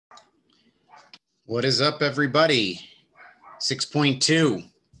What is up, everybody? 6.2,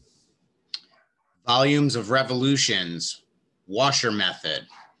 volumes of revolutions, washer method.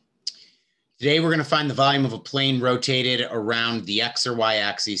 Today, we're going to find the volume of a plane rotated around the X or Y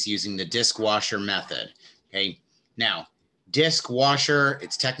axis using the disk washer method. Okay, now, disk washer,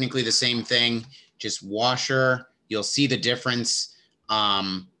 it's technically the same thing, just washer. You'll see the difference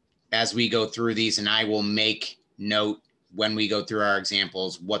as we go through these, and I will make note when we go through our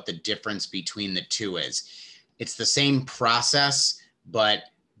examples what the difference between the two is. It's the same process, but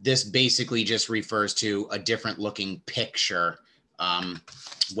this basically just refers to a different looking picture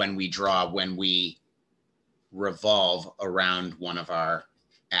when we revolve around one of our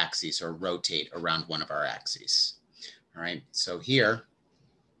axes or rotate around one of our axes. All right, so here,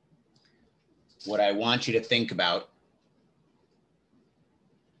 what I want you to think about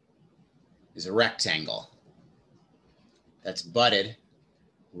is a rectangle that's butted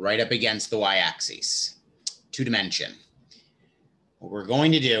right up against the y-axis, 2-dimension. What we're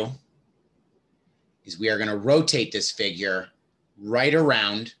going to do is we are going to rotate this figure right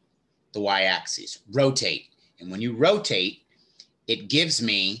around the y-axis, rotate. And when you rotate, it gives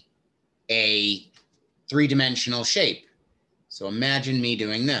me a 3-dimensional shape. So imagine me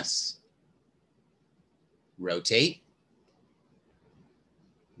doing this. Rotate,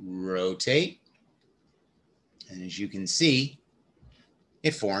 rotate. And as you can see,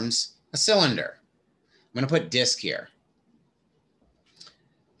 it forms a cylinder. I'm going to put disk here.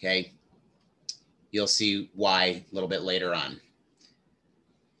 Okay. You'll see why a little bit later on.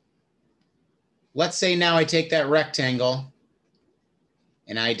 Let's say now I take that rectangle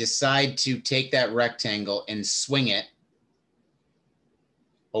and I decide to take that rectangle and swing it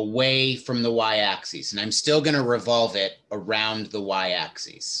away from the y-axis. And I'm still going to revolve it around the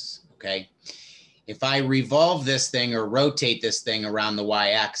y-axis. Okay. If I revolve this thing or rotate this thing around the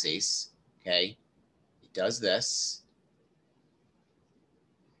y-axis, okay, it does this.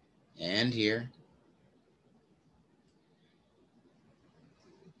 And here.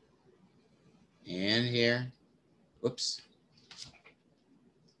 And here. Whoops.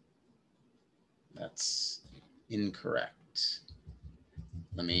 That's incorrect.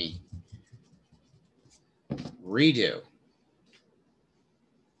 Let me redo.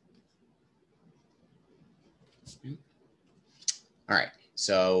 All right,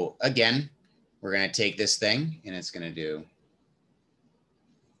 so again, we're going to take this thing and it's going to do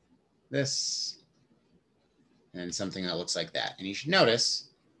this and something that looks like that. And you should notice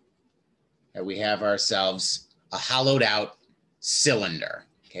that we have ourselves a hollowed out cylinder.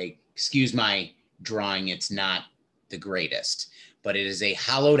 Okay, excuse my drawing, it's not the greatest, but it is a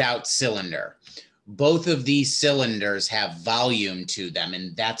hollowed out cylinder. Both of these cylinders have volume to them,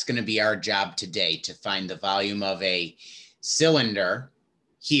 and that's going to be our job today, to find the volume of a cylinder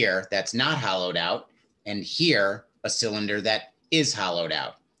here that's not hollowed out, and here a cylinder that is hollowed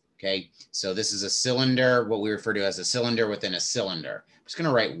out. Okay, so this is a cylinder, what we refer to as a cylinder within a cylinder. I'm just going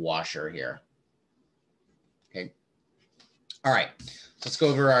to write washer here. Okay, all right, let's go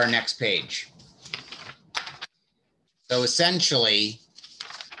over our next page. So essentially,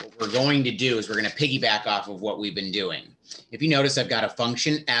 what we're going to do is we're going to piggyback off of what we've been doing. If you notice, I've got a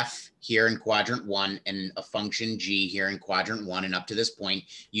function f here in quadrant 1 and a function g here in quadrant 1. And up to this point,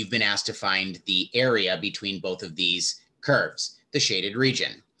 you've been asked to find the area between both of these curves, the shaded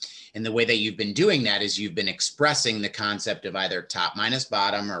region. And the way that you've been doing that is you've been expressing the concept of either top minus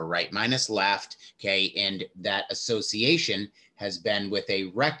bottom or right minus left, okay? And that association has been with a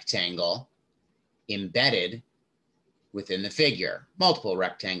rectangle embedded within the figure. Multiple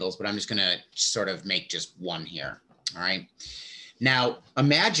rectangles, but I'm just gonna sort of make just one here, all right? Now,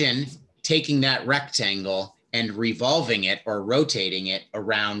 imagine taking that rectangle and revolving it or rotating it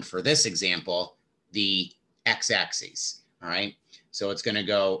around, for this example, the x-axis, all right? So it's gonna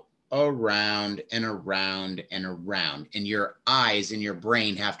go around and around and around, and your eyes and your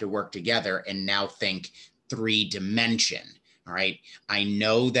brain have to work together and now think 3-dimension. All right, I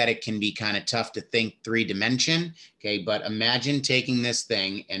know that it can be kind of tough to think 3-dimension, okay, but imagine taking this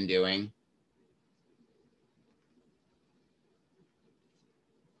thing and doing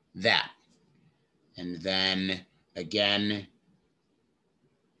that. And then again,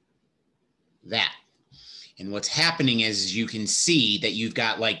 that. And what's happening is you can see that you've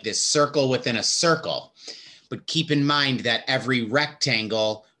got like this circle within a circle, but keep in mind that every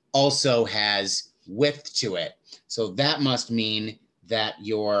rectangle also has width to it. So that must mean that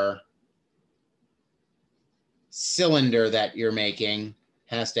your cylinder that you're making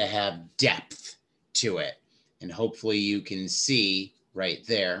has to have depth to it. And hopefully you can see right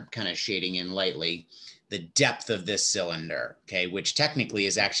there, kind of shading in lightly, the depth of this cylinder, okay, which technically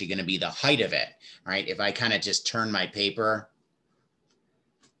is actually going to be the height of it, all right? If I kind of just turn my paper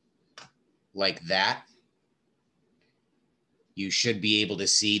like that, you should be able to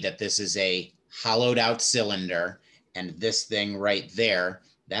see that this is a hollowed out cylinder, and this thing right there,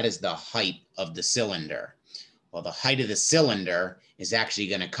 that is the height of the cylinder. Well, the height of the cylinder is actually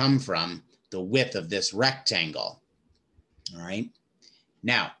going to come from the width of this rectangle, all right?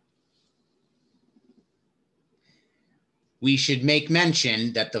 Now, we should make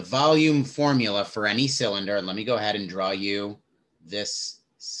mention that the volume formula for any cylinder, and let me go ahead and draw you this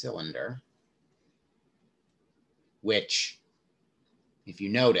cylinder, which, if you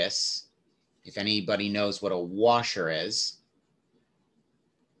notice, if anybody knows what a washer is,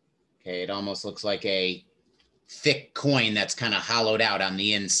 okay, it almost looks like a thick coin that's kind of hollowed out on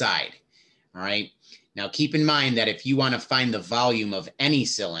the inside, all right? Now, keep in mind that if you want to find the volume of any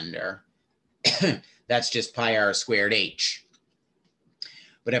cylinder, that's just pi r squared h.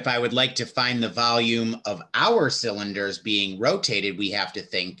 But if I would like to find the volume of our cylinders being rotated, we have to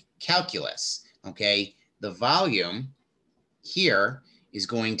think calculus, okay? The volume here is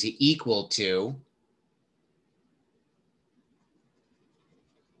going to equal to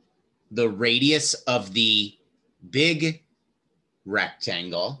the radius of the big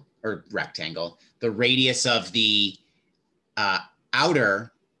rectangle, the radius of the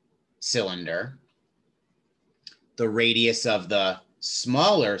outer cylinder, the radius of the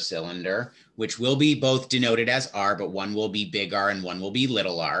smaller cylinder, which will be both denoted as r, but one will be big R and one will be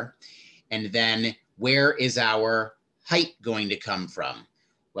little r. And then where is our height going to come from?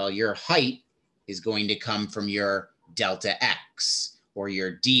 Well, your height is going to come from your delta x, or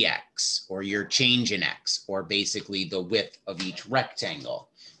your dx, or your change in x, or basically the width of each rectangle,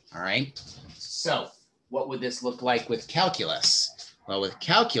 all right? So what would this look like with calculus? Well, with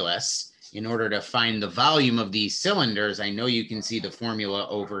calculus, in order to find the volume of these cylinders, I know you can see the formula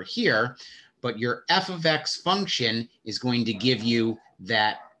over here, but your f of x function is going to give you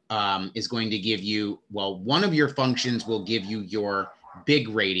that, well, one of your functions will give you your big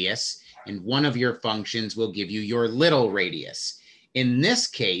radius, and one of your functions will give you your little radius. In this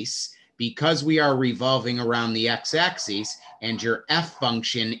case, because we are revolving around the x-axis and your f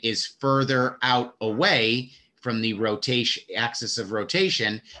function is further out away from the rotation axis of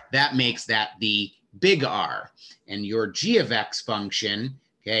rotation, that makes that the big R. And your g of x function,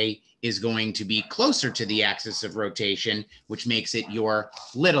 okay, is going to be closer to the axis of rotation, which makes it your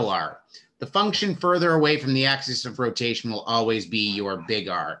little r. The function further away from the axis of rotation will always be your big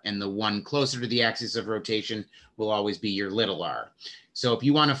R, and the one closer to the axis of rotation will always be your little r. So if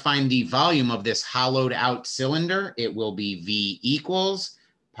you want to find the volume of this hollowed out cylinder, it will be V equals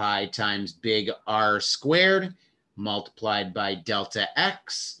pi times big R squared multiplied by delta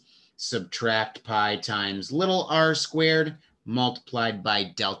x, subtract pi times little r squared multiplied by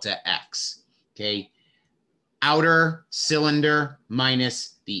delta x, okay? Outer cylinder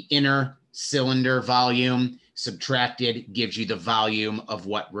minus the inner cylinder volume subtracted gives you the volume of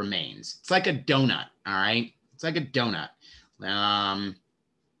what remains. It's like a donut, all right? It's like a donut.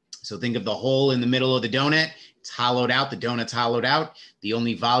 So think of the hole in the middle of the donut. It's hollowed out, the donut's hollowed out. The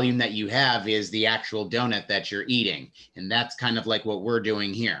only volume that you have is the actual donut that you're eating. And that's kind of like what we're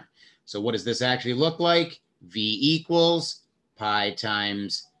doing here. So what does this actually look like? V equals pi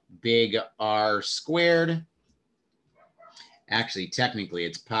times big R squared. Actually, technically,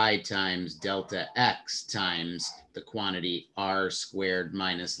 it's pi times delta x times the quantity r squared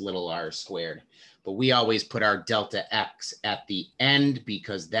minus little r squared. But we always put our delta x at the end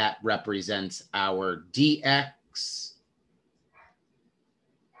because that represents our dx.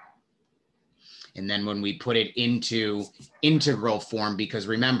 And then when we put it into integral form, because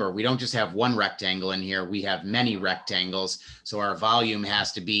remember, we don't just have one rectangle in here, we have many rectangles. So our volume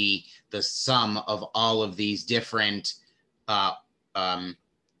has to be the sum of all of these different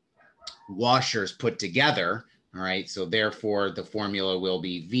washers put together. All right, so therefore the formula will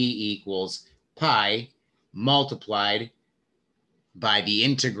be V equals pi multiplied by the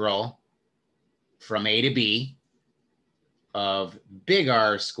integral from a to b of big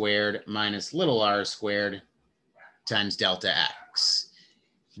R squared minus little r squared times delta x.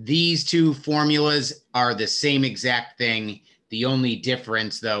 These two formulas are the same exact thing. The only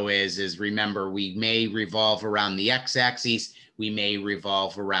difference, though, is remember, we may revolve around the x-axis, we may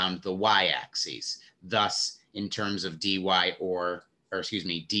revolve around the y-axis. Thus, in terms of dy or excuse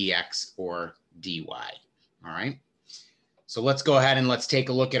me, dx or dy. All right. So let's go ahead and let's take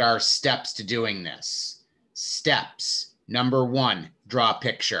a look at our steps to doing this. Steps. Number 1, draw a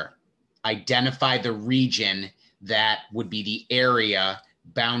picture. Identify the region that would be the area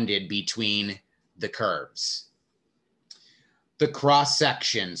bounded between the curves. The cross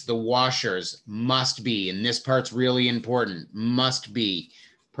sections, the washers must be, and this part's really important, must be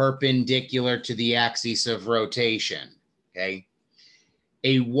perpendicular to the axis of rotation, okay?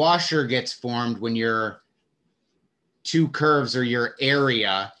 A washer gets formed when your two curves or your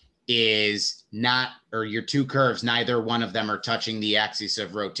area is not, or your two curves, neither one of them are touching the axis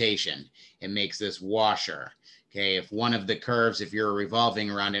of rotation. It makes this washer. Okay, if one of the curves, if you're revolving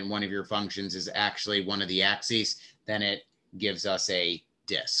around it and one of your functions is actually one of the axes, then it gives us a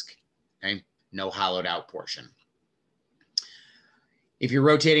disk. Okay, no hollowed out portion. If you're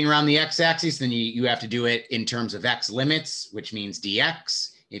rotating around the x-axis, then you have to do it in terms of x limits, which means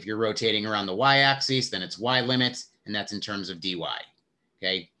dx. If you're rotating around the y-axis, then it's y limits, and that's in terms of dy.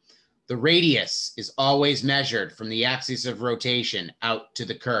 Okay. The radius is always measured from the axis of rotation out to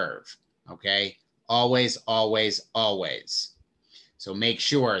the curve. Okay. Always, always, always. So make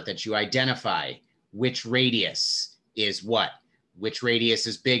sure that you identify which radius is what, which radius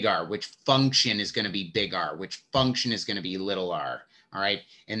is big R, which function is going to be big R, which function is going to be little r. All right.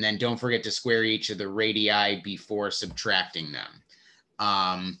 And then don't forget to square each of the radii before subtracting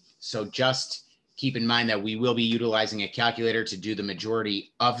them. So just keep in mind that we will be utilizing a calculator to do the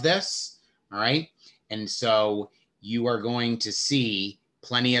majority of this. All right. And so you are going to see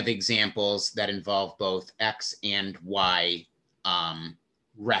plenty of examples that involve both X and Y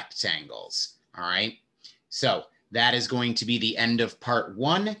rectangles. All right. So that is going to be the end of part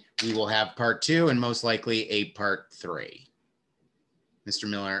 1. We will have part 2 and most likely a part 3. Mr.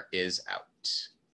 Miller is out.